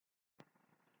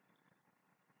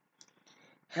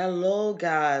Hello,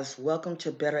 guys. Welcome to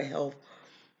Better Health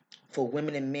for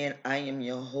Women and Men. I am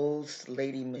your host,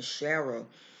 Lady Michelle.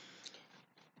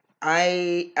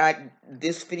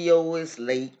 This video is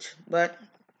late, but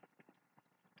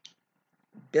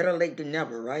better late than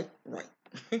never, right? Right.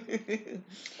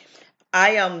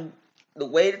 I am the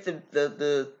way that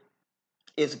the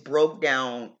is broke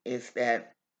down is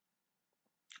that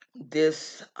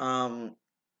this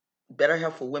Better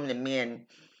Health for Women and Men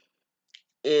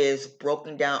is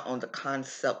broken down on the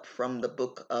concept from the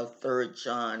book of Third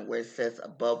John, where it says,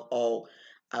 "Above all,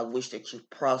 I wish that you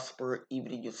prosper,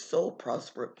 even in your soul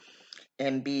prosper,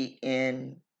 and be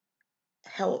in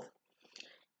health."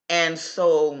 And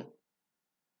so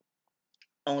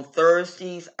on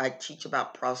Thursdays, I teach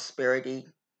about prosperity.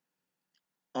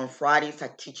 On Fridays, I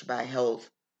teach about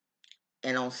health.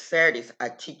 And on Saturdays, I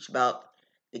teach about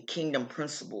the kingdom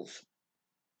principles.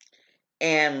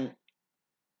 And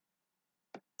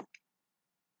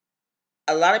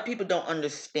a lot of people don't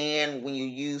understand when you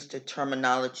use the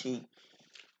terminology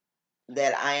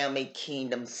that I am a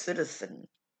kingdom citizen.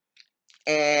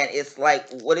 And it's like,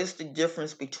 what is the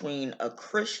difference between a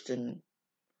Christian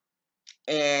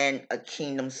and a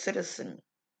kingdom citizen?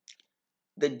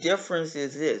 The difference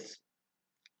is this: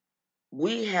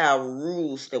 we have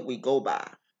rules that we go by,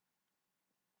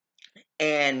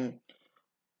 and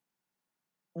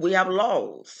we have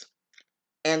laws.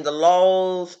 And the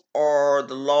laws are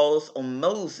the laws of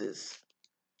Moses.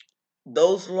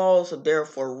 Those laws are there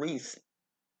for a reason.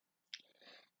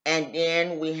 And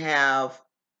then we have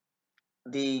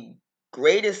the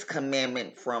greatest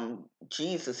commandment from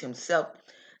Jesus himself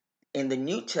in the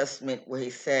New Testament, where he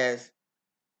says,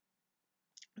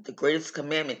 the greatest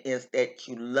commandment is that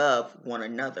you love one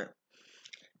another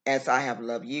as I have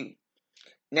loved you.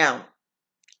 Now,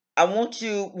 I want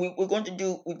you, we're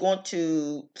going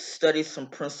to study some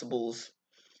principles.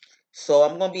 So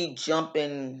I'm going to be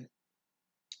jumping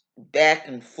back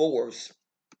and forth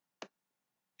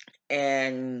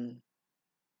and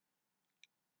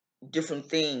different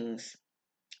things.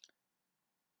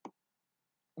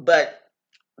 But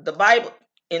the Bible,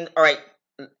 all right,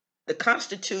 the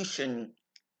Constitution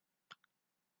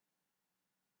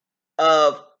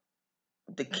of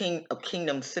the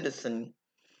Kingdom Citizen,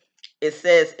 it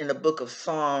says in the book of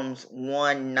Psalms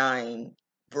 1:9,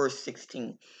 verse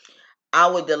 16, "I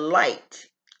will delight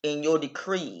in your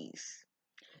decrees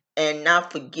and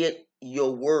not forget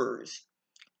your words."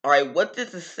 All right, what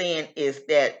this is saying is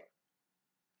that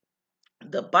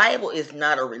the Bible is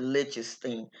not a religious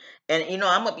thing. And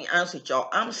I'm gonna be honest with y'all,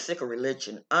 I'm sick of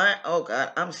religion. Oh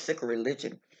God, I'm sick of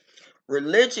religion.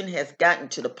 Religion has gotten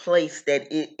to the place that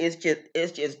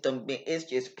it's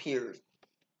just pure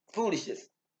foolishness.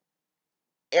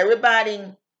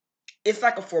 Everybody, it's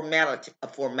like a formality.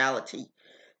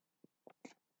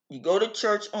 You go to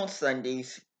church on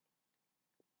Sundays,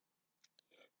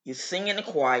 you sing in the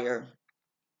choir,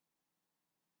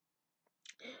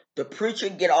 the preacher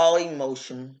get all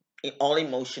emotional.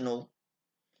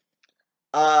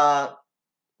 Uh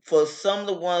for some of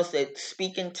the ones that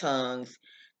speak in tongues,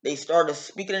 they started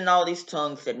speaking in all these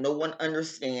tongues that no one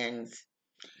understands.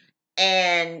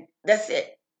 And that's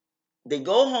it. They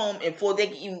go home, and before they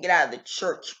can even get out of the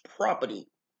church property,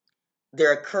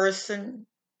 they're cursing.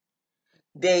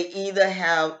 They either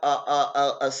have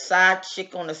a side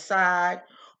chick on the side,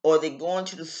 or they go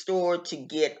into the store to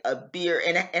get a beer.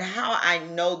 And how I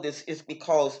know this is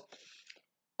because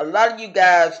a lot of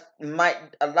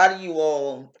you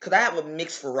all, because I have a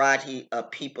mixed variety of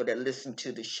people that listen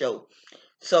to the show.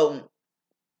 So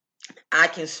I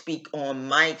can speak on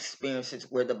my experiences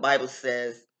where the Bible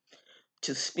says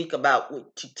to speak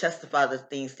about, to testify the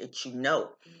things that you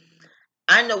know.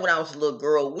 I know when I was a little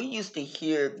girl, we used to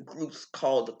hear groups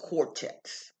called the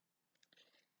Quartets.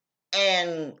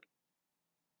 And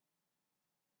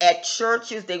at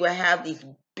churches, they would have these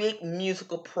big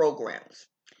musical programs.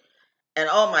 And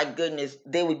oh my goodness,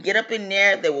 they would get up in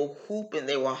there, they would hoop and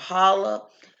they would holler.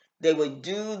 They would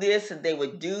do this and they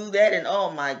would do that. And oh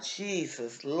my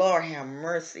Jesus, Lord have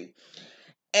mercy.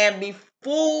 And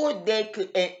before they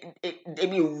could,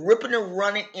 they'd be ripping and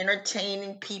running,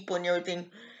 entertaining people and everything.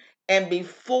 And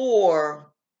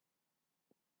before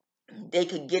they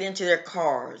could get into their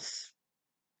cars,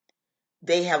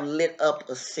 they have lit up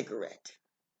a cigarette.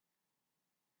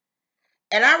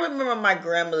 And I remember my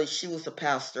grandmother, she was a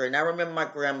pastor, and I remember my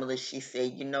grandmother, she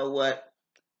said, "You know what?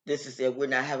 This is it. We're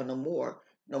not having no more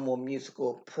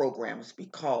musical programs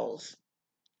because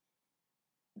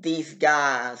these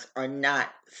guys are not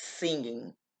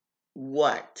singing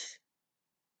what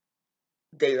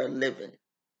they are living."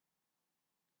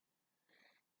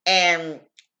 And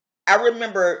I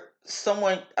remember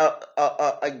someone,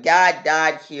 a guy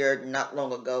died here not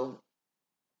long ago,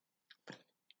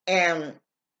 and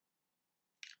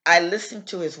I listened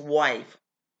to his wife,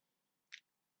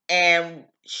 and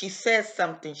she said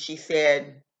something. She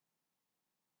said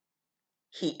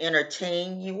he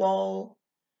entertained you all,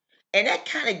 and that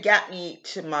kind of got me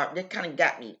to my. That kind of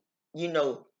got me, you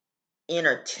know,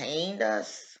 entertained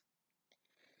us,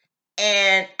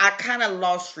 and I kind of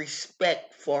lost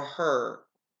respect for her,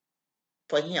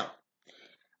 for him,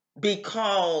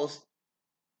 because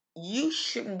you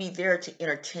shouldn't be there to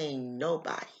entertain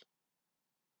nobody.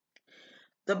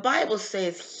 The Bible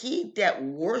says, "He that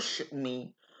worship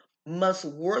me must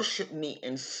worship me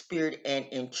in spirit and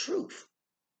in truth."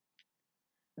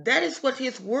 That is what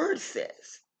his word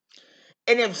says.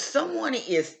 And if someone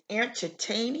is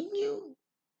entertaining you,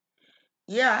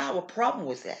 yeah, I have a problem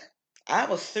with that. I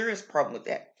have a serious problem with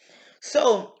that.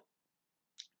 So,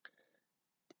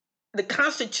 the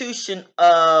Constitution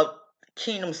of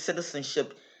Kingdom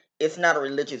Citizenship is not a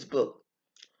religious book,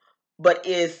 but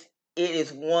it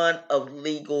is one of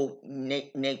legal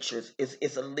natures.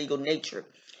 It's a legal nature.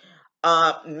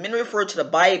 Many refer to the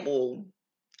Bible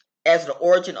as the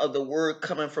origin of the word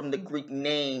coming from the Greek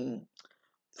name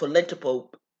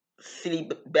Philanthropo, city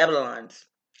Babylons,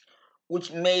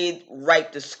 which made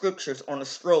write the scriptures on the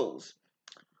scrolls.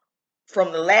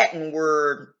 From the Latin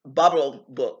word Bible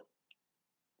book,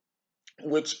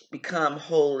 which become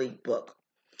holy book.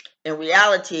 In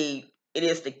reality, it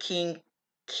is the king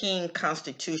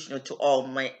constitutional to all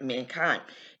mankind.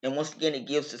 And once again, it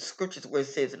gives the scriptures where it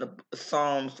says in the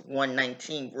Psalms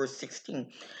 119, verse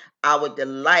 16, "I would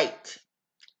delight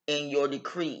in your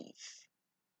decrees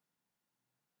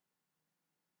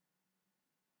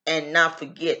and not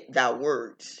forget thy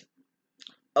words."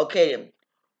 Okay, then.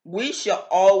 We shall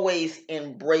always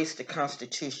embrace the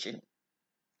Constitution.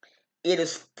 It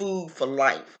is food for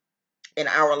life in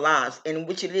our lives, in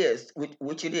which it is,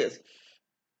 which it is.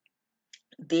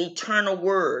 The eternal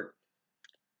word,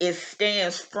 it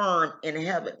stands firm in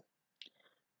heaven.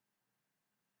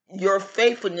 Your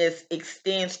faithfulness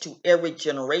extends to every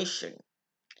generation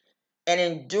and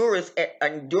endures,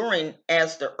 enduring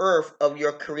as the earth of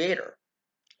your creator.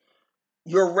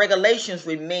 Your regulations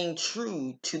remain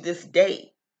true to this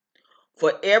day.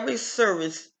 For every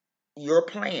service, your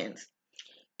plans.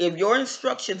 If your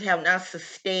instructions have not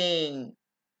sustained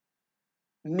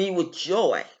me with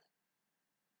joy,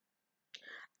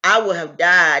 I would have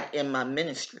died in my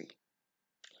ministry.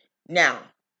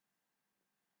 Now,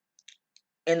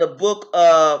 in the book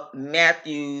of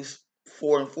Matthews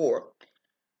 4 and 4,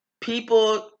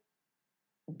 people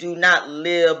do not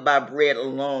live by bread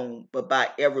alone, but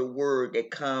by every word that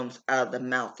comes out of the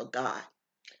mouth of God.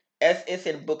 As it's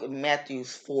in the book of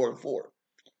Matthews 4 and 4.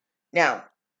 Now,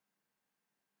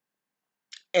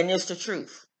 and it's the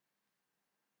truth.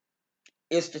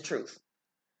 It's the truth.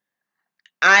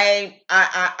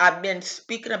 I've been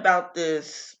speaking about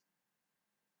this.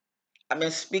 I've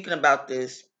been speaking about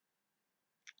this,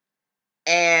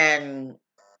 and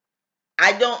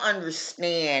I don't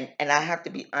understand, and I have to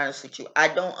be honest with you, I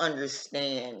don't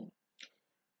understand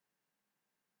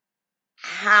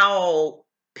how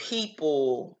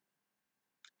people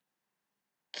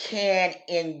can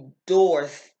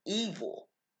endorse evil,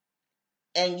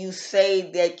 and you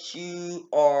say that you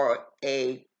are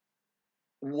a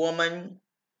woman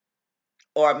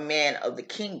or a man of the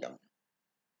kingdom.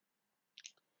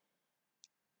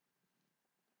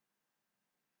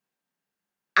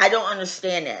 I don't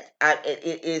understand that.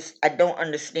 I don't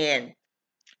understand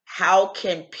how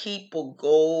can people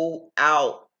go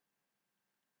out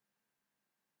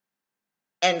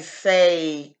and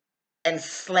say and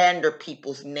slander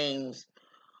people's names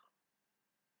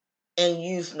and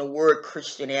using the word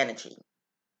Christianity.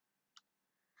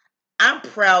 I'm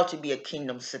proud to be a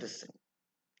kingdom citizen.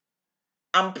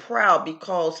 I'm proud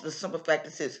because the simple fact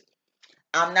is this: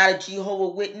 I'm not a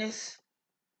Jehovah Witness.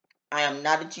 I am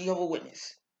not a Jehovah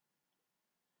Witness.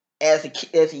 As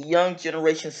a young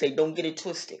generation say, don't get it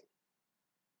twisted.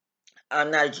 I'm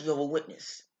not a Jehovah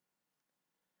Witness.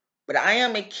 But I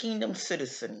am a kingdom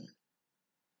citizen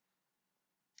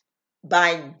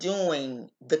by doing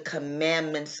the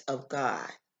commandments of God.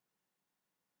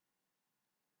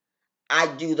 I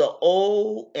do the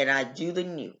old and I do the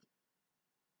new.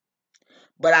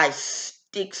 But I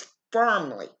stick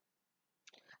firmly.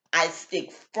 I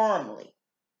stick firmly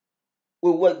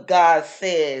with what God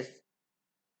says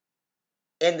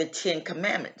in the Ten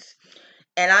Commandments.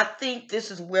 And I think this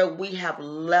is where we have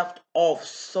left off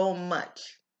so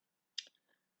much.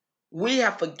 We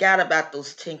have forgot about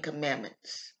those Ten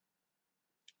Commandments.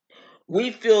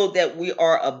 We feel that we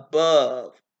are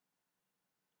above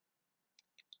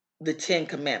the Ten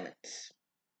Commandments.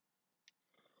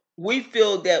 We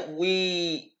feel that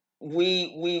we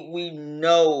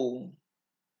know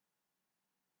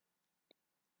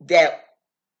that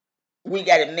we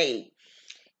got it made.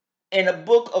 In the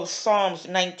book of Psalms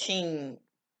 19,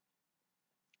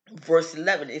 verse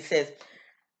 11, it says,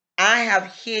 I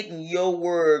have hidden your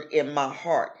word in my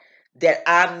heart that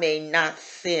I may not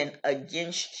sin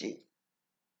against you.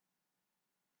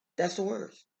 That's the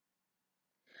words.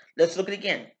 Let's look at it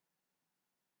again.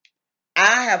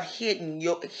 I have hidden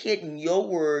your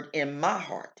word in my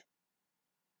heart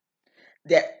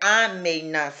that I may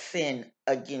not sin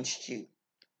against you.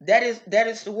 That is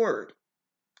the word.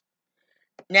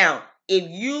 Now, if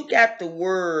you got the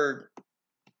word,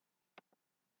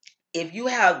 if you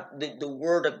have the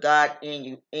word of God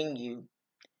in you,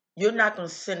 you're not going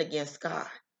to sin against God.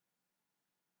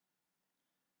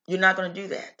 You're not going to do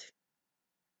that.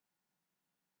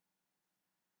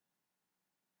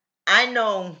 I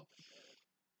know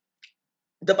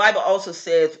the Bible also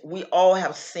says we all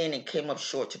have sinned and came up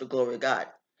short to the glory of God.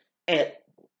 And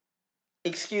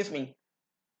excuse me,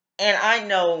 and I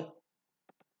know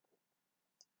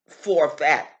for a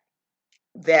fact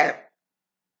that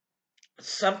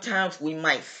sometimes we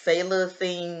might say little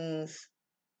things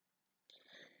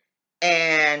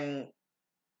and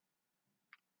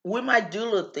we might do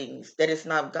little things that is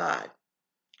not God.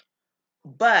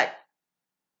 But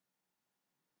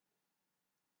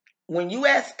when you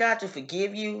ask God to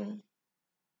forgive you,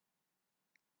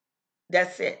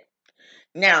 that's it.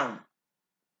 Now,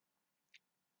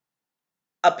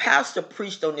 a pastor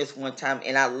preached on this one time,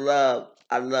 and I love.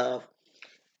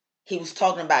 He was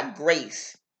talking about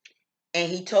grace,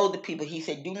 and he told the people, he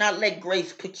said, "Do not let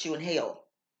grace put you in hell."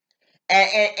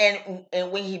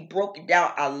 And when he broke it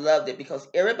down, I loved it because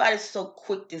everybody's so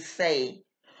quick to say,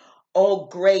 "Oh,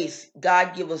 grace,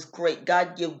 God give us great,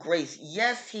 God give grace."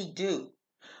 Yes, He do,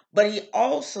 but He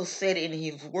also said in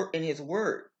His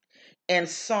word in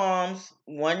Psalms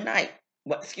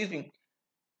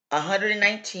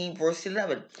 119 verse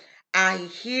 11, I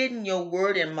hid your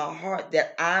word in my heart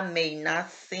that I may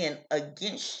not sin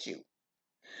against you.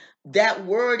 That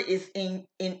word is in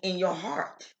your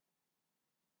heart.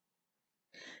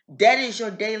 That is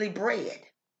your daily bread.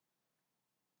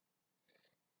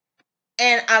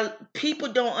 And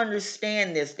people don't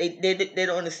understand this. They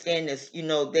don't understand this.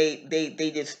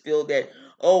 They just feel that,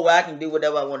 oh, well, I can do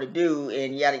whatever I want to do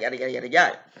and yada yada yada yada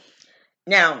yada.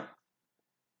 Now,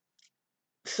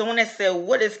 someone has said,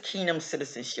 what is kingdom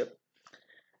citizenship?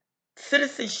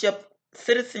 Citizenship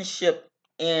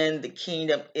in the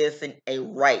kingdom isn't a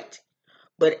right,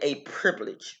 but a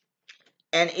privilege.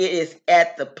 And it is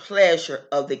at the pleasure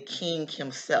of the king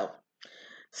himself.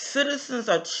 Citizens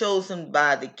are chosen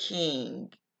by the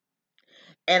king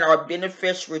and are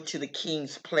beneficiary to the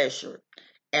king's pleasure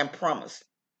and promise.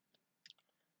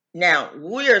 Now,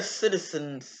 we are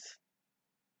citizens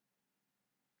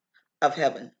of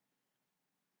heaven,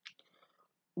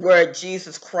 where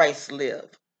Jesus Christ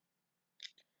lived.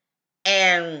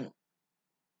 And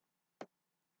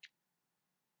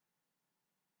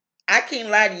I can't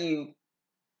lie to you,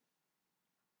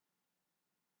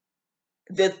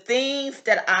 the things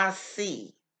that I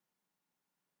see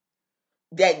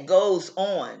that goes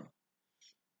on,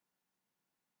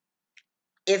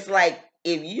 it's like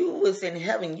if you was in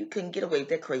heaven, you couldn't get away with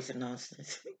that crazy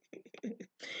nonsense.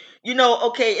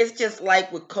 Okay, it's just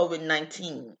like with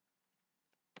COVID-19.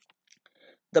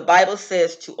 The Bible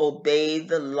says to obey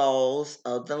the laws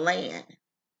of the land.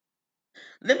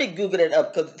 Let me Google it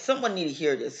up because someone needs to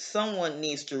hear this. Someone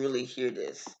needs to really hear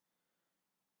this.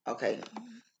 Okay.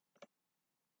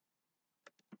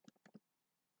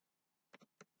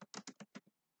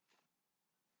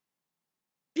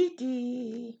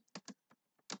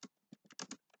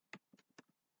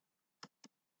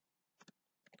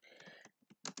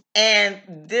 And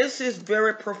this is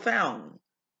very profound.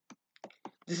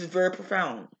 This is very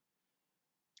profound.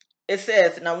 It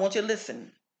says, and I want you to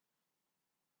listen,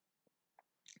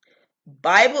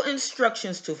 Bible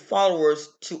instructions to followers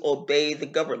to obey the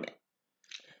government.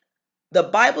 The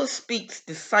Bible speaks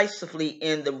decisively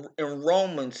in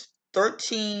Romans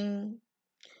 13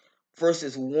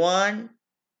 verses 1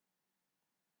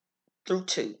 through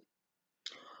 2.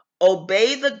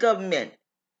 Obey the government,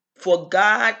 for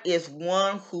God is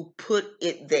one who put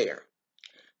it there.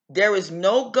 There is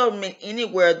no government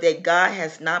anywhere that God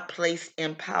has not placed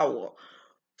in power.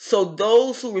 So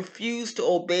those who refuse to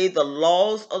obey the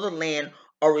laws of the land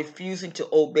are refusing to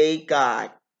obey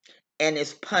God and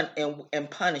his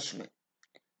punishment.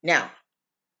 Now,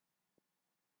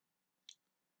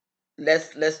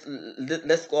 let's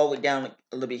go all the way down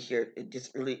a little bit here and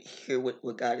just really hear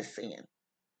what God is saying.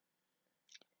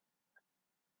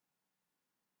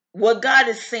 What God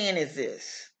is saying is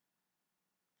this: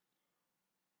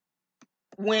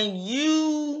 when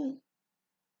you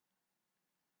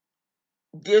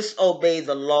disobey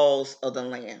the laws of the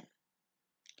land,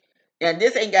 and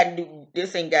this ain't got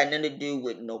nothing to do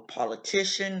with no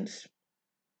politicians.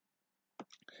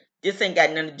 This ain't got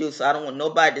nothing to do. So I don't want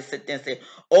nobody to sit there and say,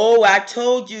 "Oh, I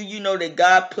told you, that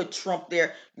God put Trump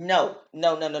there." No,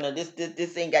 no, no, no, no.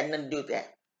 This ain't got nothing to do with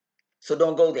that. So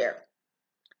don't go there.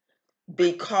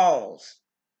 Because,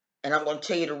 and I'm going to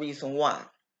tell you the reason why.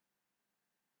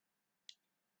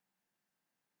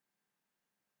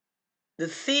 The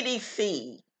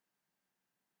CDC,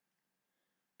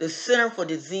 the Center for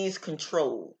Disease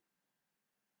Control,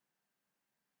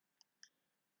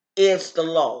 is the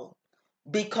law.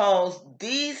 Because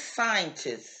these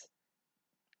scientists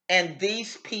and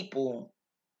these people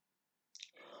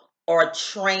are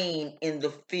trained in the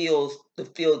field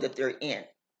that they're in.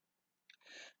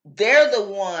 They're the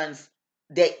ones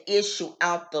that issue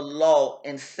out the law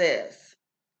and says,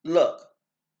 look,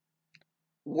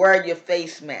 wear your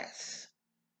face mask,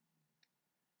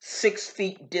 6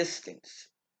 feet distance,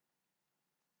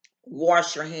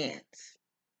 wash your hands.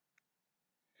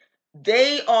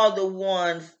 They are the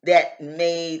ones that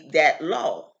made that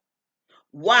law.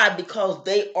 Why? Because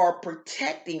they are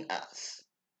protecting us.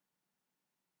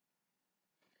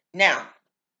 Now,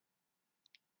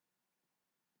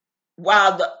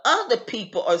 while the other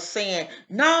people are saying,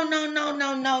 no, no, no,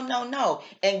 no, no, no, no.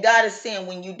 And God is saying,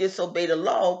 when you disobey the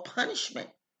law, punishment.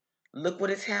 Look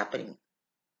what is happening.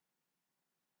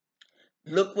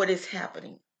 Look what is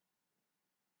happening.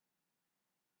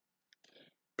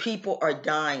 People are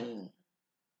dying.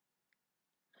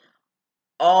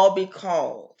 All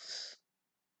because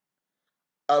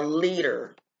a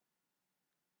leader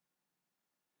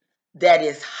that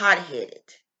is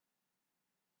hot-headed,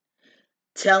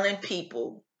 telling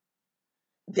people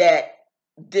that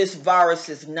this virus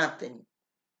is nothing.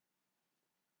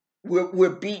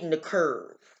 We're beating the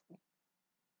curve.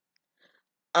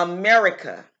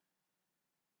 America,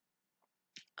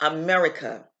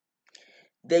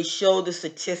 they showed the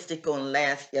statistic on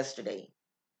yesterday.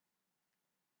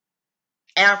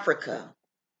 Africa,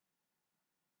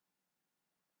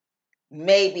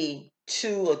 maybe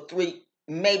two or three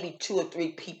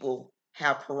people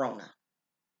have corona.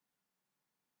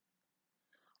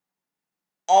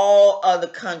 All other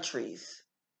countries,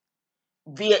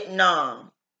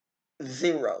 Vietnam,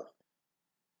 0.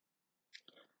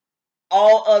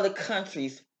 All other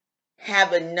countries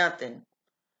having nothing.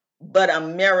 But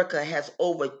America has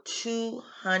over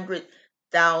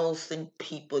 200,000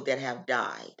 people that have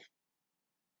died.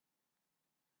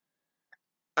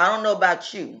 I don't know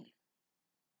about you,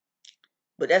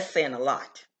 but that's saying a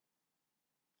lot.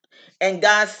 And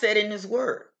God said in his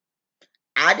word,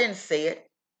 I didn't say it,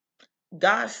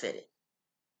 God said it,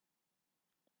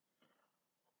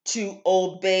 to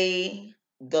obey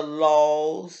the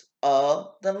laws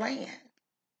of the land.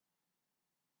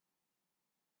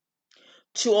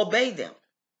 To obey them.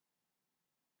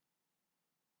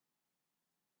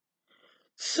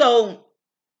 So,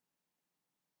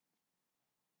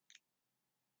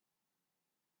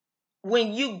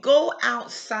 when you go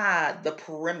outside the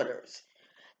perimeters,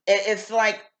 it's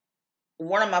like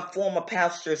one of my former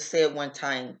pastors said one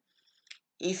time.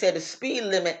 He said the speed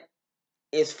limit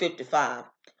is 55.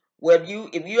 Well,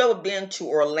 if you ever been to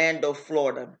Orlando,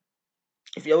 Florida,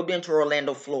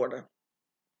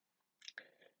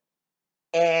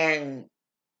 and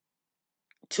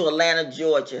to Atlanta,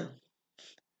 Georgia,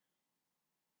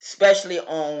 especially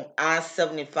on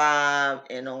I-75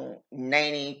 and on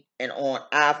 90 and on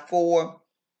I-4,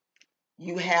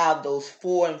 you have those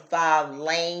 4 and 5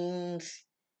 lanes.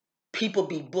 People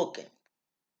be booking.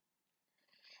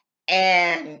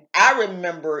 And I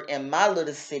remember in my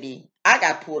little city, I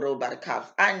got pulled over by the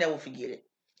cops. I never forget it.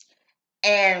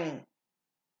 And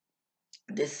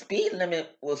the speed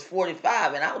limit was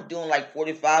 45, and I was doing like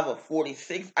 45 or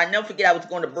 46. I never forget I was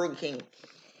going to Burger King.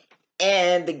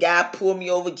 And the guy pulled me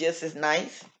over just as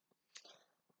nice.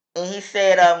 And he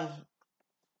said,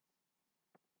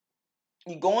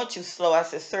 you're going too slow. I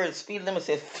said, sir, the speed limit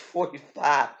says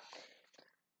 45.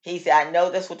 He said, I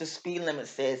know that's what the speed limit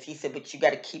says. He said, but you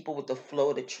got to keep up with the flow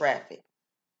of the traffic.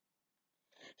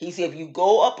 He said, if you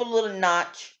go up a little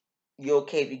notch, you're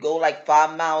okay. If you go like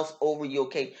 5 miles over, you're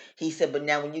okay. He said, but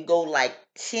now when you go like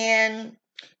 10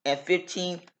 and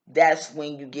 15, that's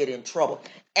when you get in trouble.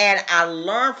 And I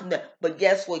learned from that. But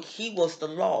guess what? He was the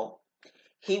law.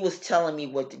 He was telling me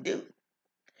what to do.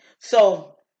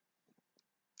 So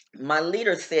my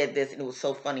leader said this, and it was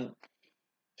so funny.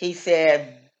 He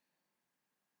said,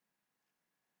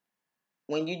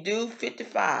 when you do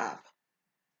 55,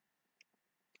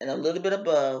 and a little bit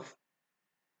above,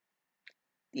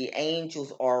 the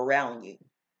angels are around you.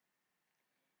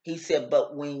 He said,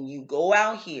 but when you go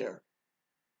out here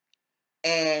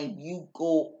and you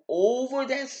go over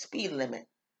that speed limit,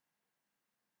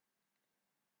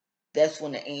 that's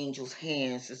when the angel's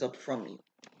hands is up from you.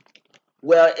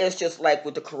 Well, it's just like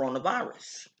with the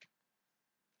coronavirus.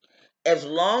 As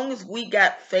long as we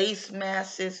got face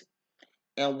masks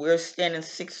and we're standing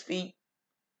 6 feet,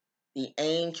 the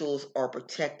angels are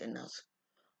protecting us.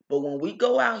 But when we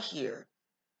go out here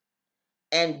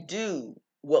and do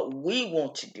what we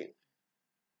want to do,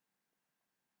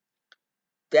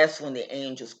 that's when the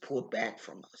angels pull back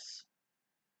from us.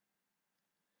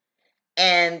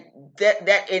 And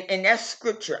that's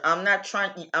scripture. I'm not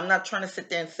trying to sit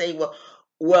there and say,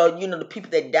 well, the people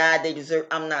that died, they deserve.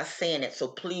 I'm not saying it. So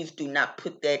please do not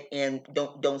put that in.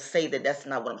 Don't say that. That's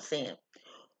not what I'm saying.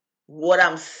 What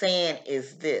I'm saying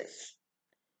is this: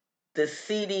 the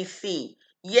CDC.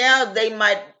 Yeah, they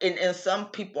might, and some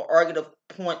people argue the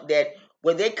point that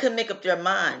they couldn't make up their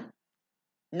mind.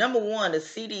 Number one, the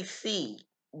CDC,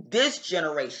 this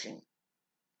generation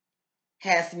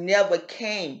has never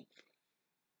came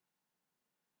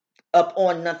up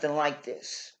on nothing like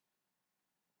this.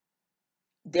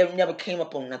 They never came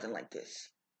up on nothing like this.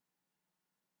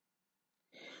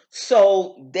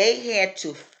 So they had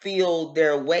to feel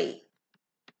their way.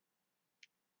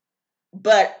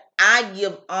 But I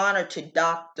give honor to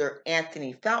Dr.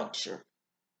 Anthony Fauci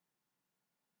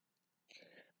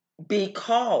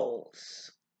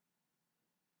because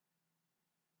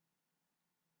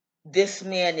this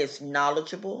man is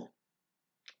knowledgeable.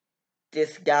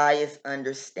 This guy is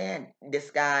understanding. This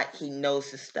guy, he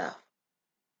knows his stuff.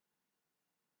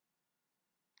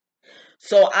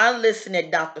 So I listen to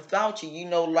Dr. Fauci,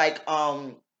 like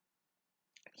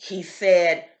he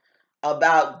said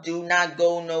about do not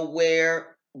go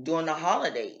nowhere during the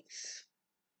holidays.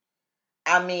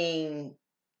 I mean,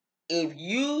 if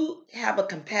you have a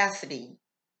capacity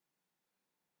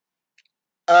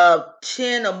of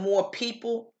 10 or more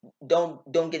people,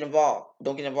 don't get involved.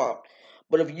 Don't get involved.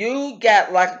 But if you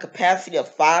got like a capacity of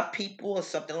 5 people or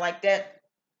something like that,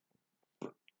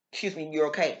 excuse me, you're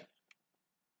okay.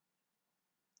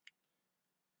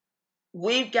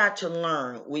 We've got to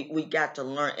learn. We got to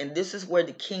learn. And this is where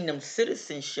the kingdom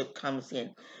citizenship comes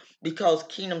in. Because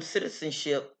kingdom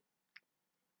citizenship,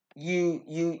 you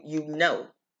know.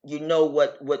 You know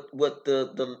what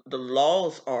the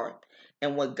laws are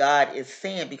and what God is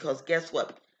saying. Because guess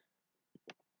what?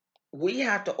 We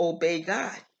have to obey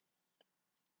God.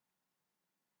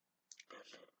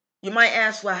 You might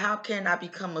ask, well, how can I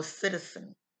become a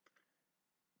citizen?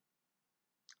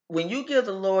 When you give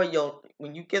the Lord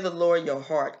your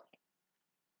heart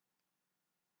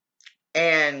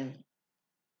and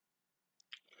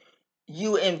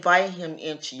you invite him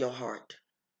into your heart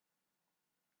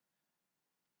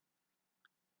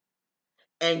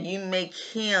and you make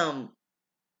him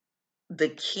the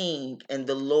king and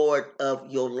the Lord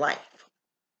of your life,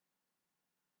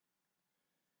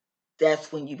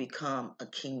 that's when you become a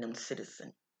kingdom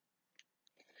citizen.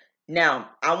 Now,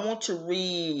 I want to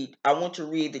read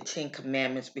the 10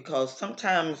 commandments because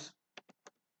sometimes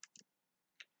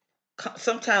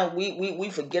we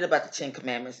forget about the 10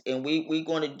 commandments and we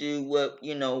going to do what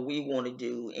we want to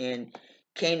do, and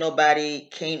can't nobody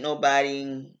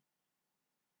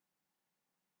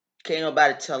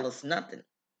tell us nothing.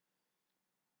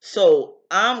 So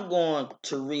I'm going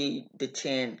to read the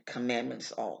 10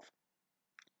 commandments off,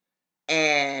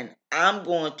 and I'm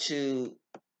going to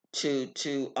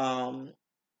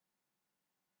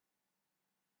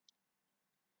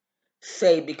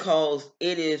say, because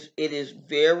it is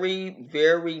very,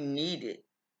 very needed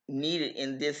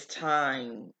in this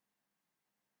time.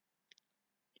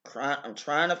 I'm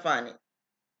trying to find it.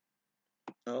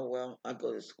 Oh well, I'll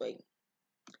go this way.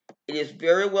 It is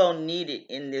very well needed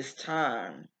in this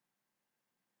time.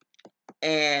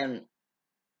 And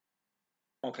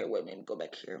okay, wait a minute, go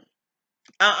back here.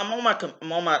 I'm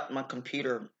on my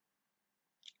computer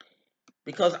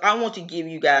because I want to give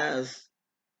you guys.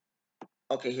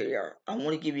 Okay, here you are. I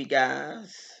want to give you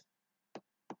guys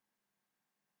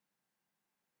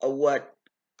what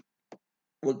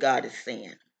God is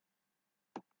saying,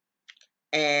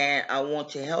 and I want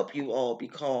to help you all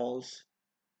because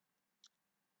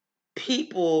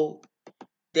people,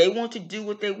 they want to do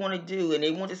what they want to do, and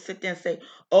they want to sit there and say,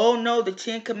 "Oh no, the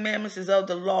 10 Commandments is of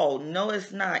the law." No,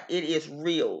 it's not. It is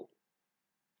real.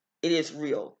 It is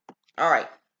real. All right.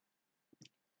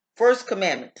 First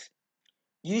commandment: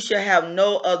 you shall have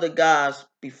no other gods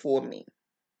before me.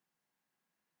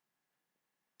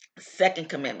 Second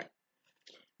commandment: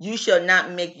 you shall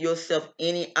not make yourself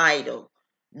any idol.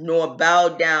 nor bow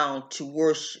down to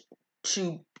worship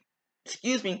to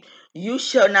excuse me, you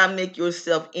shall not make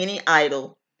yourself any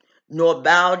idol, nor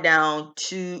bow down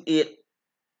to it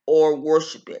or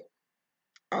worship it.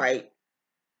 All right.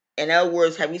 In other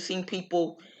words, have you seen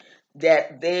people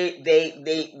that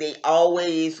they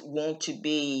always want to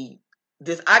be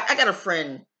this? I got a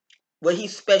friend, well,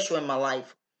 he's special in my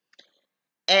life,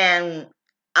 and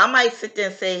I might sit there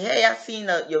and say, "Hey, I seen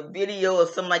your video or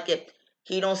something like that."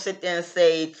 He don't sit there and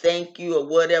say thank you or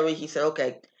whatever. He said,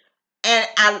 "Okay," and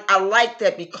I like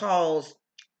that because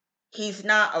he's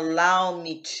not allowing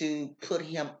me to put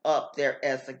him up there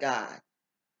as a god,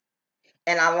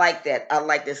 and I like that. I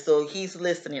like that. So he's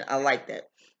listening. I like that.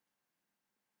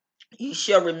 You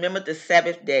shall remember the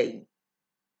Sabbath day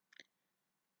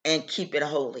and keep it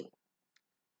holy.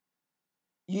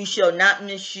 You shall not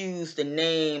misuse the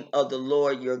name of the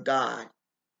Lord your God.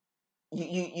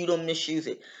 You don't misuse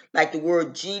it. Like the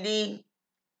word GD,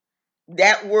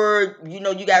 that word,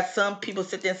 you got some people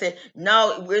sit there and say,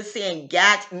 no, we're saying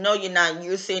gat. No, you're not.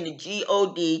 You're saying the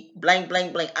God, blank,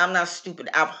 blank, blank. I'm not stupid.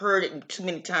 I've heard it too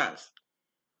many times.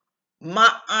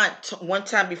 My aunt, one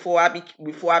time before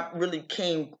I really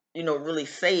came, really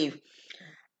saved,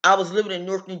 I was living in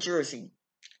Newark, New Jersey.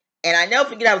 And I never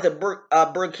forget I was at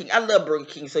Burger King. I love Burger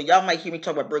King, so y'all might hear me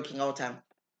talk about Burger King all the time.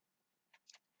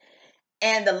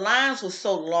 And the lines were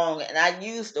so long, and I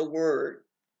used the word.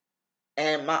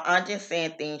 And my aunt didn't say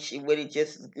anything. She waited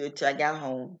just as good till I got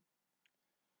home.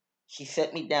 She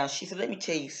set me down. She said, let me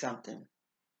tell you something.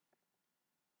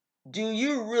 Do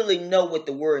you really know what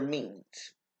the word means?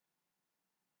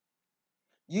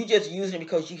 You just using it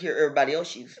because you hear everybody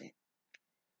else using it.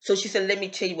 So she said, let me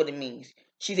tell you what it means.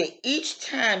 She said, each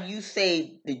time you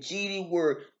say the GD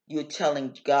word, you're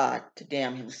telling God to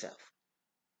damn himself.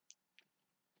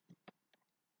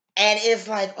 And it's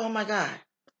like, oh my God.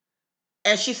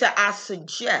 And she said, I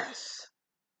suggest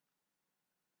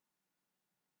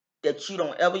that you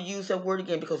don't ever use that word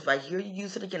again, because if I hear you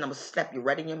use it again, I'm gonna slap you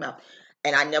right in your mouth.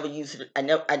 And I never use it. I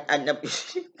never, I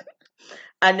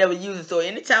never use it. So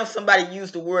anytime somebody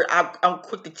use the word, I'm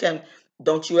quick to tell them,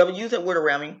 don't you ever use that word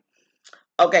around me.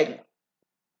 Okay,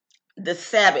 the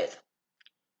Sabbath.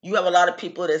 You have a lot of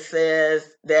people that says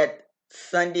that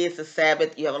Sunday is the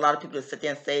Sabbath. You have a lot of people that sit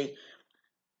there and say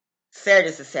Saturday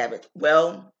is the Sabbath.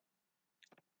 Well,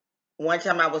 one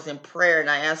time I was in prayer and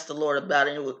I asked the Lord about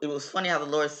it. It was funny how the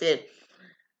Lord said,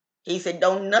 He said,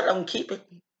 don't none of them keep it.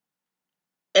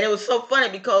 And it was so funny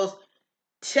because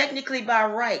technically by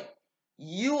right,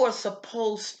 you are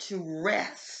supposed to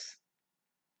rest.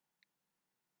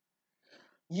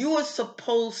 You are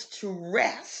supposed to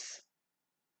rest.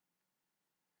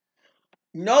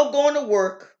 No going to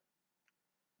work.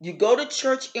 You go to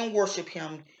church and worship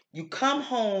him. You come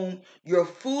home. Your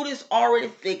food is already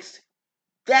fixed.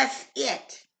 That's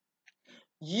it.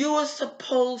 You are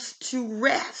supposed to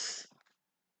rest.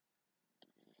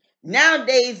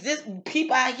 Nowadays, this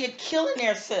people out here killing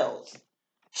themselves,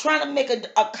 trying to make a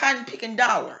cotton picking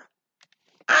dollar.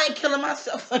 I ain't killing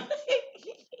myself. I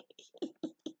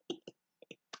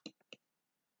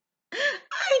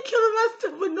ain't killing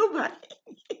myself with nobody.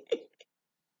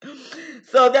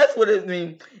 So that's what it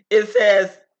means. It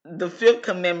says the fifth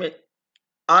commandment: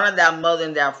 honor thy mother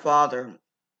and thy father.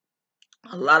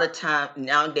 A lot of time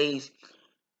nowadays,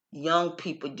 young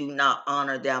people do not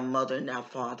honor their mother and their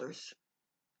fathers.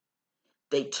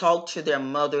 They talk to their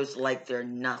mothers like they're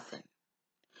nothing.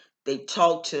 They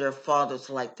talk to their fathers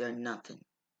like they're nothing.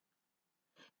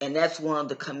 And that's one of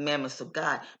the commandments of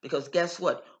God. Because guess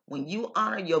what? When you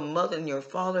honor your mother and your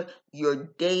father, your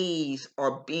days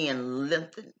are being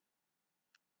lengthened.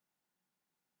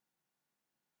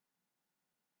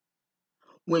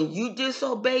 When you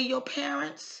disobey your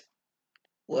parents,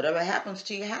 whatever happens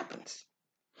to you happens.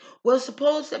 Well,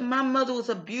 suppose that my mother was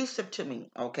abusive to me.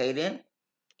 Okay, then.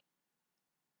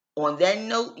 On that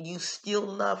note, you still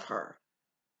love her.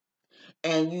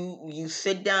 And you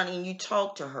sit down and you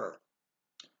talk to her.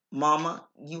 Mama,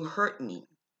 you hurt me.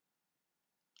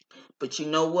 But you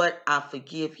know what? I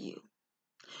forgive you.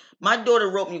 My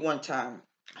daughter wrote me one time.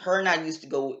 Her and I used to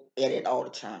go at it all the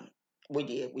time. We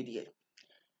did.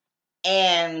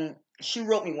 And she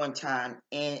wrote me one time,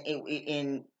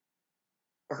 and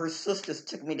her sisters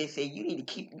took me. They said, you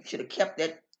should have kept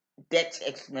that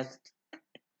text message.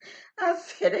 I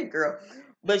said, that girl.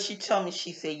 But she told me,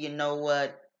 she said, you know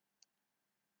what?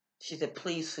 She said,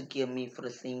 please forgive me for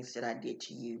the things that I did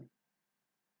to you.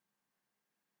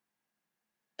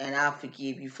 And I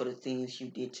forgive you for the things you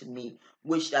did to me.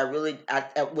 Which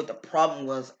what the problem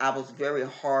was, I was very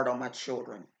hard on my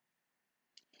children.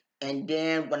 And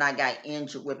then when I got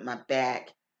injured with my back,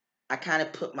 I kind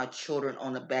of put my children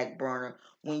on the back burner.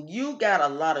 When you got a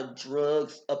lot of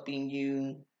drugs up in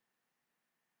you,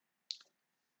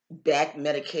 back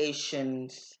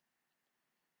medications,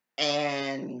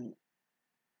 and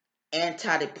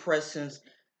antidepressants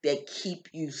that keep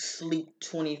you sleep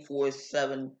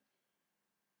 24/7.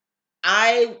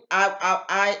 I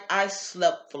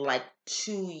slept for like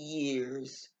 2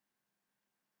 years,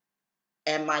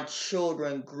 and my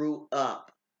children grew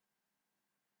up,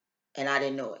 and I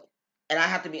didn't know it. And I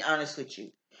have to be honest with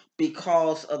you,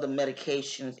 because of the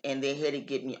medications, and they had to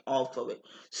get me off of it.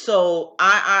 So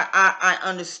I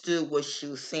understood what she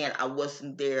was saying. I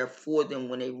wasn't there for them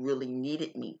when they really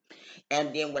needed me.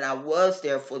 And then when I was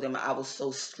there for them, I was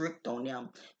so strict on them,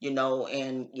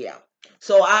 and yeah.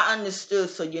 So I understood.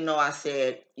 So, I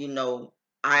said,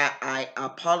 I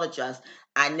apologize.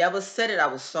 I never said it, I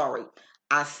was sorry.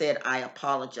 I said I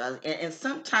apologize. And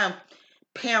sometimes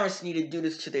parents need to do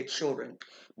this to their children,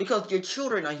 because your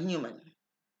children are human.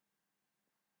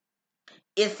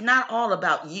 It's not all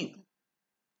about you.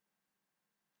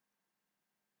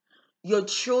 Your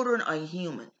children are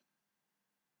human.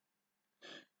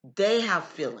 They have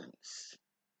feelings.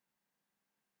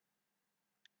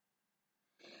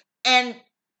 And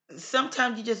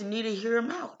sometimes you just need to hear them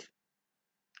out.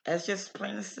 That's just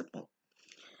plain and simple.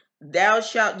 Thou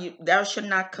shalt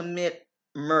not commit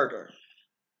murder.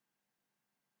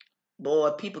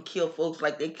 Boy, people kill folks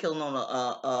like they killing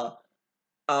on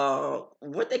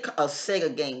what they call a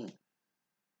Sega game.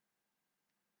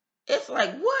 It's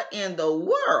like, what in the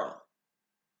world?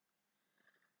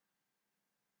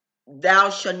 Thou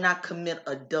shalt not commit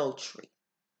adultery.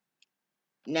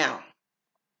 Now,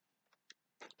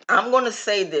 I'm going to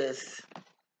say this,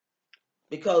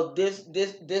 because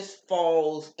this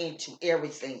falls into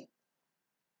everything: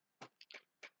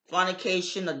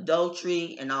 fornication,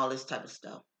 adultery, and all this type of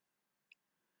stuff.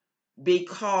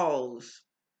 Because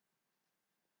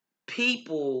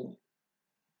people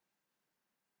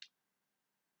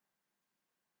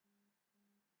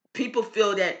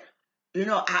feel that,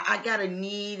 I got a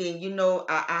need, and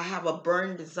I have a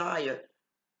burning desire.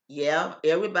 Yeah,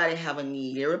 everybody have a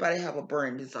need. Everybody have a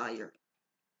burning desire.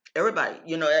 Everybody,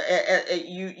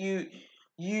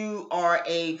 you are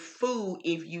a fool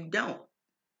if you don't.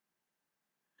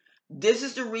 This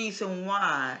is the reason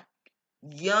why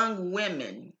young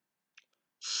women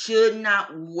should not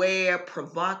wear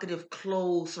provocative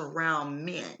clothes around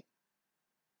men.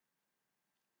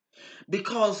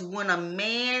 Because when a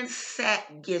man's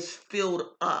sack gets filled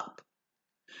up,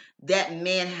 that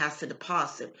man has to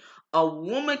deposit. A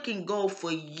woman can go for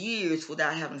years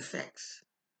without having sex.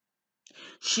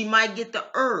 She might get the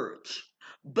urge,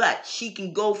 but she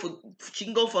can go for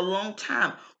a long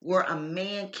time, where a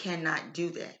man cannot do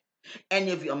that. And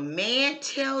if a man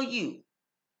tell you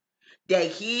that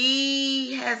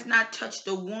he has not touched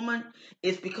a woman,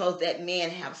 it's because that man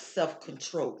have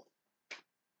self-control.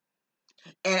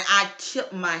 And I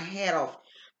tip my hat off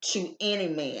to any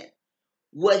man.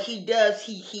 What he does,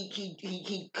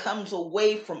 he comes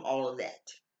away from all of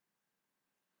that.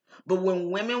 But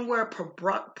when women wear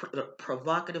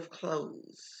provocative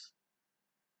clothes,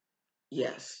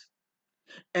 yes.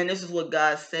 And this is what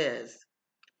God says: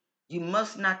 you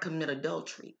must not commit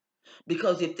adultery.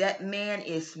 Because if that man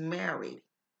is married,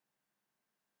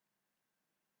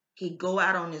 he go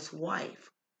out on his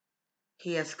wife,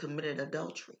 he has committed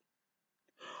adultery.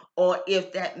 Or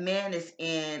if that man is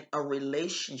in a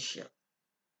relationship,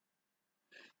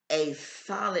 a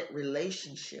solid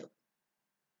relationship,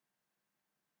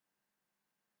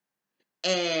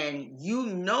 and you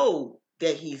know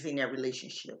that he's in that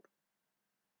relationship,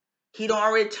 he'd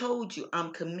already told you,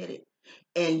 I'm committed,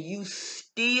 and you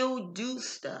still do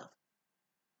stuff.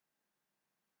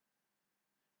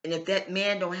 And if that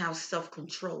man don't have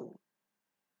self-control,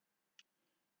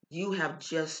 you have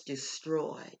just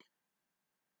destroyed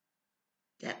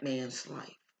that man's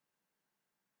life,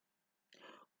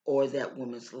 or that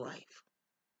woman's life.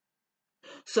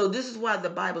 So this is why the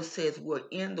Bible says we're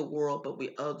in the world, but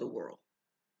we're of the world.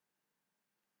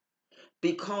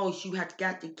 Because you have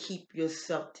got to keep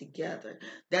yourself together.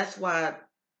 That's why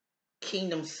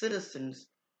kingdom citizens,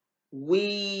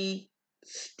 we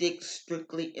stick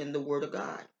strictly in the Word of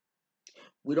God.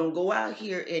 We don't go out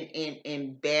here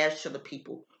and bash other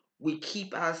people. We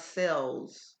keep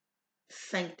ourselves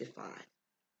sanctified.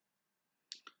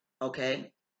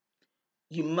 Okay?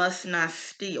 You must not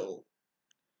steal.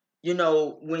 When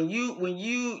and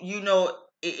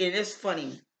it's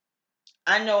funny.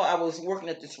 I know I was working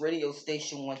at this radio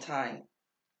station one time,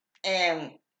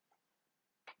 and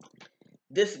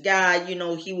this guy,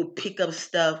 he would pick up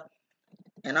stuff,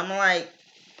 and I'm like,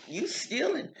 you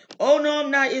stealing? Oh no, I'm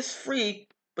not. It's free.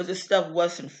 but the stuff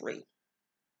wasn't free.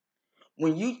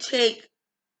 When you take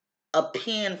a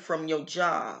pen from your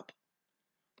job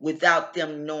without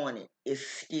them knowing it, it's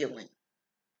stealing.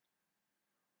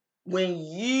 When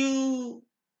you,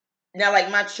 now like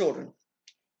my children,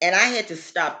 and I had to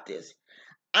stop this.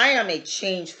 I am a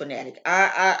change fanatic.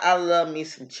 I love me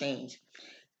some change.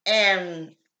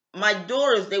 And my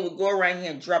daughters, they would go around here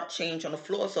and drop change on the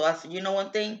floor. So I said, you know one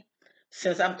thing?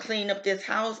 Since I'm cleaning up this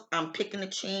house, I'm picking the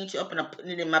change up and I'm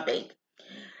putting it in my bank.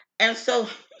 And so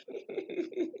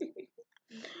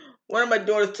one of my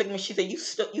daughters took me, she said,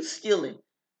 you stealing.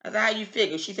 I said, how you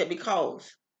figure? She said, because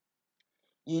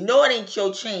you know it ain't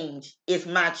your change, it's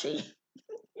my change.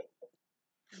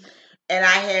 And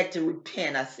I had to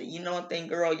repent. I said, you know one thing,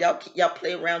 girl, y'all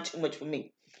play around too much with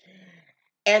me.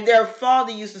 And their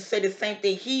father used to say the same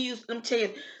thing. He used, let me tell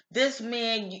you, this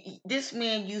man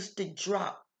used to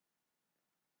drop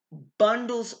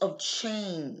bundles of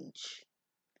change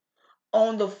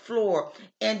on the floor,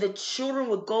 and the children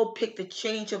would go pick the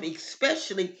change up,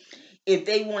 especially if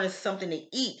they wanted something to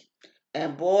eat.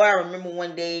 And boy, I remember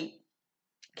one day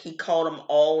he called them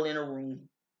all in a room,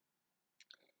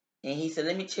 and he said,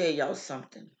 "Let me tell y'all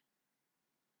something.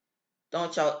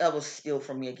 Don't y'all ever steal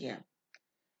from me again."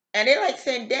 And they like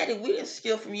saying, "Daddy, we didn't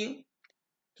steal from you."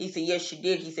 He said, "Yes, you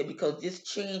did." He said, "Because this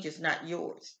change is not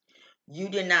yours. You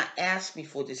did not ask me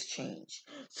for this change.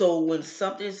 So when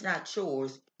something is not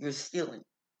yours, you're stealing."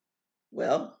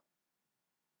 Well,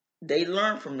 they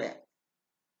learn from that.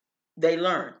 They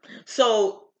learn.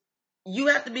 So you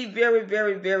have to be very,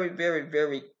 very, very, very,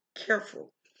 very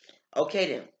careful. Okay,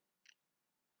 then.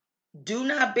 Do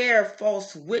not bear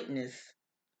false witness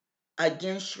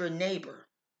against your neighbor.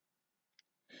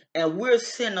 And we're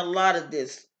seeing a lot of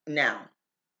this now.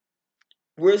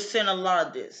 We're seeing a lot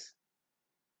of this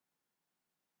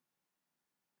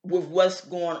with what's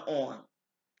going on.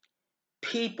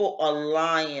 People are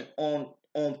lying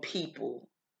on people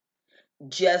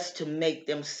just to make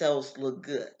themselves look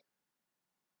good.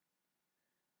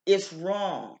 It's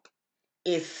wrong.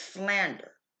 It's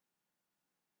slander.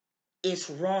 It's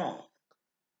wrong.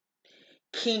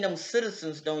 Kingdom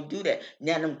citizens don't do that.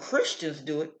 Now, them Christians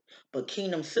do it, but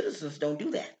kingdom citizens don't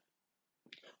do that.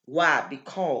 Why?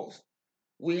 Because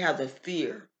we have the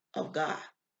fear of God.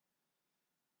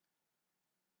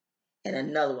 And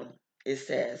another one, it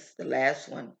says, the last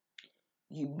one,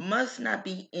 you must not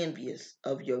be envious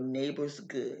of your neighbor's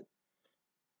good.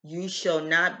 You shall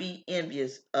not be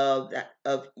envious of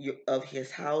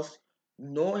his house,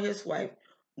 nor his wife,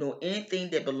 nor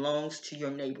anything that belongs to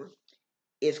your neighbor.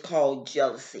 It's called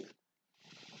jealousy.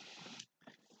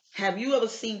 Have you ever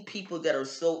seen people that are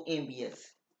so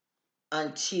envious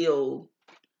until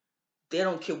they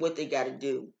don't care what they got to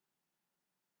do?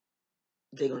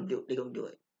 They're gonna do it. They're gonna do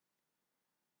it.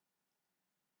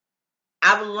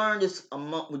 I've learned this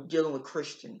with dealing with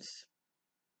Christians.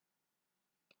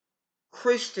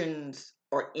 Christians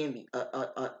are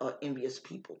envious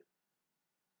people.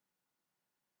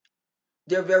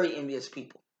 They're very envious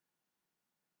people.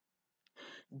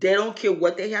 They don't care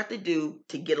what they have to do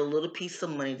to get a little piece of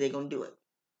money. They're gonna do it.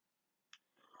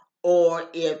 Or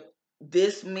if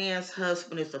this man's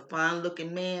husband is a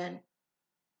fine-looking man,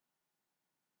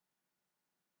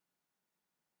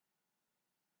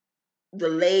 the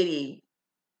lady,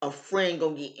 a friend,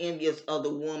 gonna get envious of the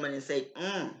woman and say,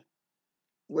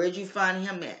 "Where'd you find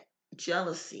him at?"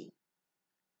 Jealousy.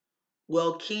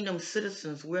 Well, kingdom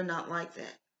citizens, we're not like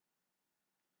that.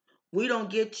 We don't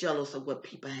get jealous of what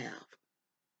people have.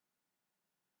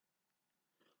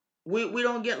 We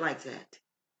don't get like that.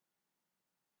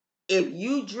 If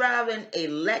you driving a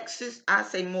Lexus, I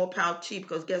say more power to you,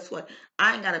 because guess what?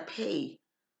 I ain't gotta pay.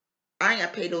 I ain't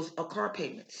gotta pay those car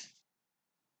payments.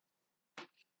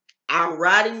 I'll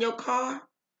ride in your car.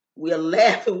 We'll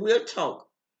laugh and we'll talk.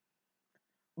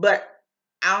 But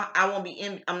I won't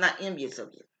be. I'm not envious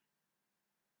of you.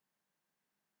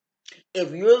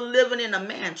 If you're living in a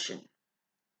mansion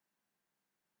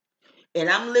and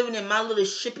I'm living in my little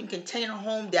shipping container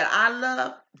home that I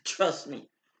love, trust me,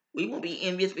 we won't be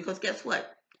envious, because guess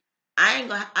what? I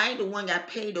ain't the one got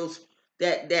paid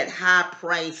that high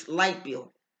price light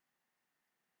bill.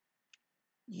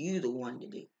 You the one to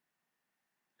do.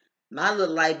 My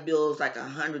little light bill is like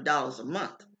 $100 a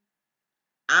month.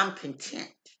 I'm content.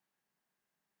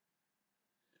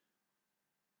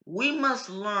 We must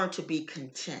learn to be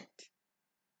content.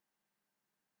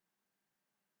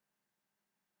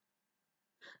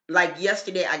 Like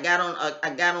yesterday, I got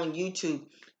on YouTube,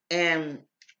 and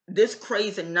this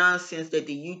crazy nonsense that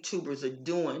the YouTubers are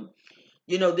doing.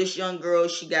 You know, this young girl,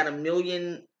 she got 1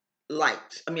 million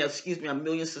likes. I mean, excuse me, 1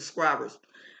 million subscribers.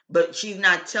 but she's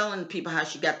not telling people how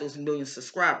she got those million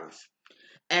subscribers.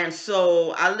 And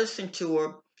so I listened to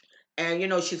her, and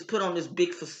she's put on this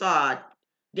big facade.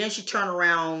 Then she turned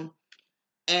around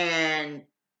and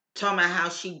talking about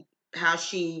how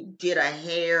she did her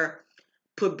hair,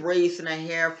 put braids in her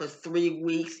hair for 3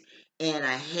 weeks, and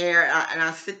and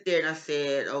I sit there and I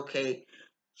said, okay,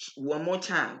 one more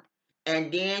time.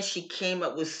 And then she came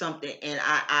up with something, and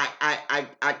I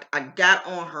got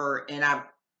on her, and I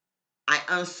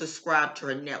unsubscribed to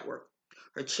her network,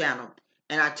 her channel.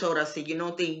 And I told her, I said,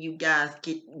 think you guys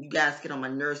get on my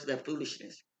nerves with that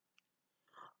foolishness.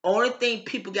 Only thing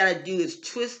people gotta do is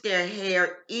twist their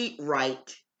hair, eat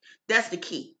right. That's the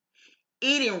key.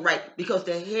 Eating right, because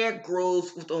the hair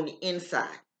grows on the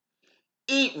inside.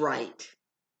 Eat right.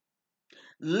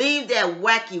 Leave that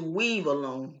wacky weave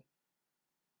alone.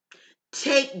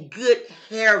 Take good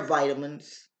hair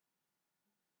vitamins.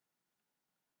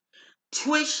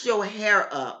 Twist your hair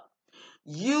up.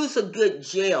 Use a good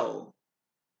gel.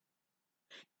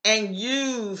 And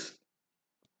use,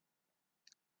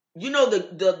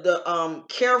 the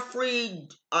Carefree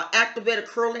activator,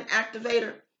 curling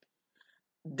activator.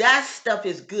 That stuff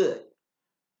is good.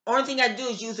 Only thing I do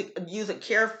is use a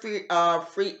Carefree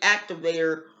free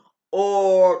activator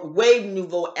or Wave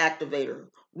Nouveau activator.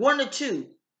 One or two.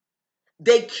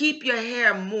 They keep your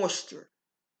hair moisture,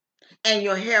 and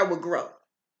your hair will grow.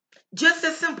 Just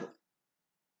as simple.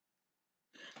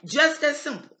 Just as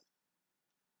simple.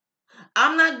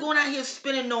 I'm not going out here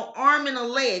spinning no arm and a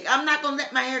leg. I'm not going to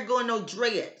let my hair go in no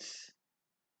dreads.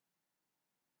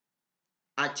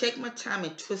 I take my time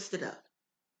and twist it up.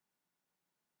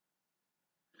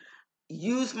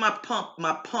 Use my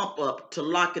pump up to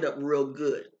lock it up real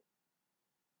good.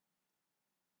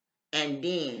 And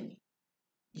then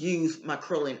use my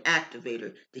curling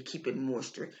activator to keep it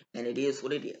moisture. And it is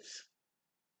what it is.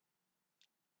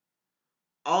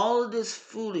 All of this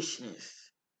foolishness.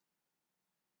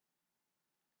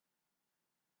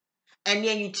 And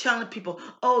then you telling people,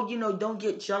 oh, don't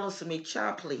get jealous of me.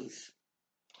 Child, please.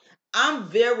 I'm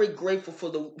very grateful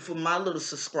for my little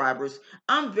subscribers.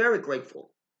 I'm very grateful.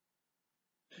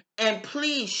 And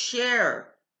please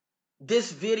share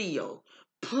this video.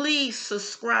 Please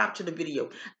subscribe to the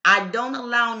video. I don't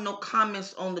allow no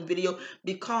comments on the video,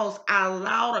 because I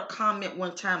allowed a comment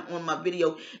one time on my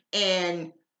video,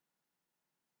 and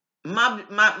my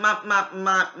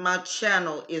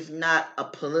channel is not a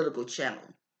political channel.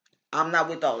 I'm not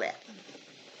with all that.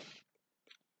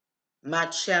 My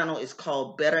channel is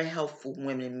called Better Health for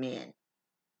Women and Men.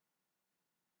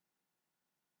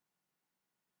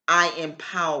 I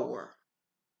empower.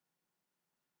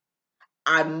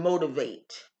 I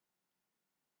motivate.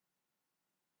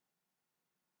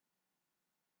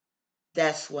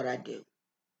 That's what I do.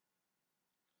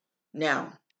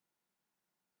 Now,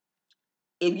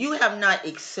 if you have not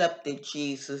accepted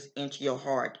Jesus into your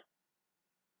heart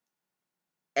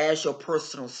as your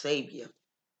personal Savior,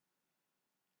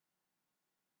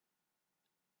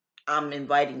 I'm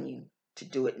inviting you to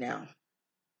do it now.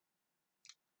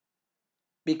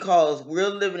 Because we're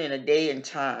living in a day and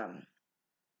time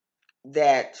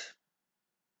that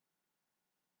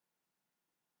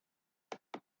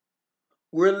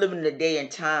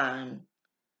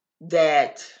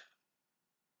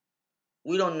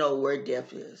we don't know where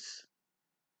death is.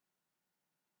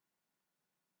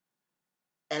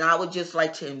 And I would just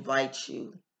like to invite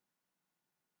you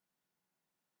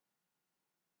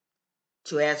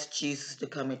to ask Jesus to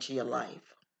come into your life.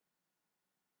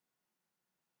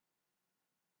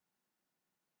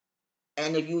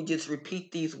 And if you just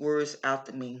repeat these words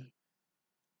after me,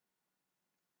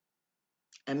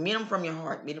 and mean them from your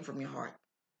heart,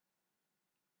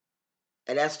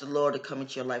 and ask the Lord to come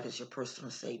into your life as your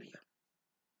personal Savior.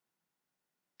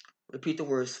 Repeat the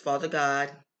words, Father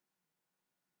God,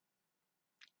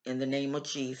 in the name of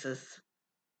Jesus,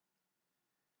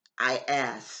 I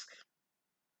ask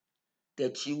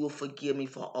that you will forgive me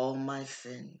for all my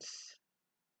sins,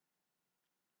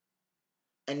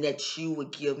 and that you will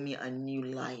give me a new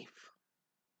life,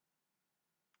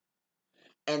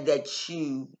 and that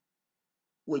you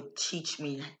would teach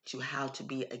me how to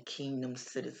be a kingdom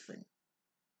citizen.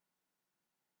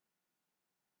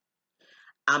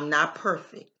 I'm not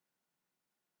perfect,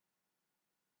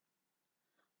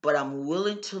 but I'm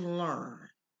willing to learn,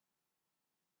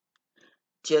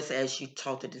 just as you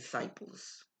taught the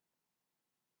disciples.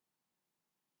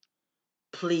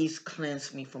 Please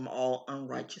cleanse me from all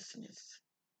unrighteousness.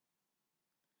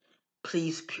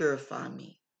 Please purify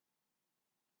me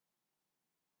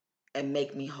and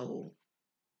make me whole.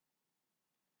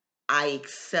 I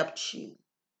accept you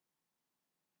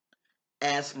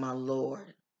as my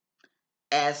Lord,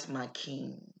 as my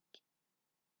King,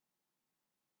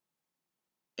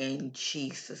 in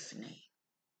Jesus' name.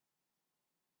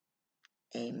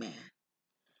 Amen.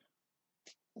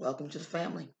 Welcome to the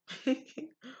family.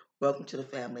 Welcome to the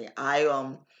family. I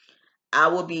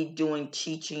will be doing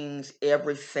teachings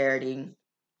every Saturday.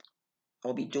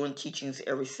 I'll be doing teachings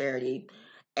every Saturday.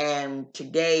 And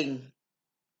today,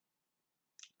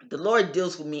 the Lord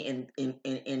deals with me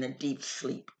in a deep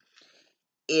sleep.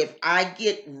 If I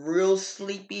get real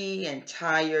sleepy and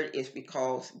tired, it's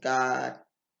because God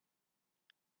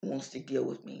wants to deal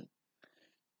with me.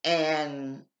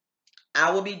 And I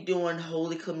will be doing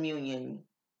Holy Communion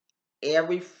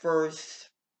every first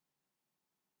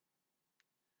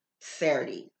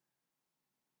Saturday.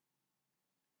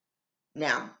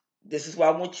 Now, this is what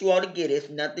I want you all to get. It's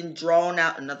nothing drawn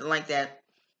out or nothing like that.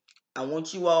 I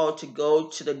want you all to go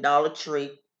to the Dollar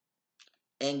Tree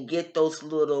and get those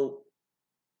little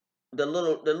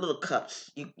cups.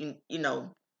 You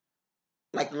know,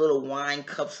 like little wine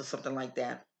cups or something like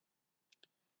that.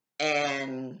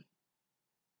 And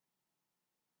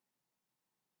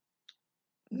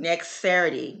next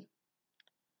Saturday,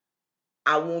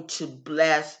 I want you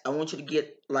to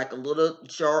get like a little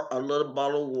jar, a little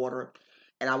bottle of water,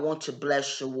 and I want to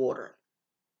bless your water.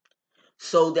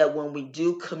 So that when we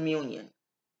do communion,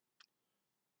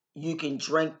 you can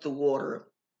drink the water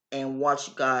and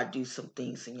watch God do some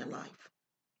things in your life.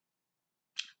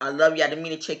 I love you. I didn't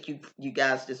mean to take you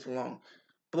guys this long.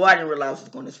 Boy, I didn't realize it was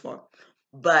going this far.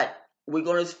 But we're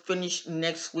going to finish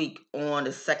next week on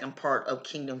the second part of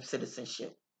Kingdom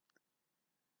Citizenship.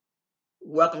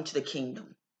 Welcome to the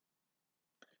kingdom.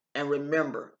 And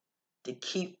remember to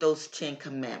keep those 10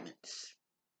 commandments.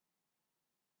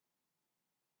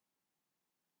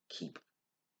 Keep them.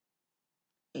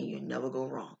 And you'll never go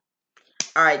wrong.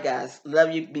 All right, guys.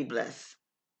 Love you. Be blessed.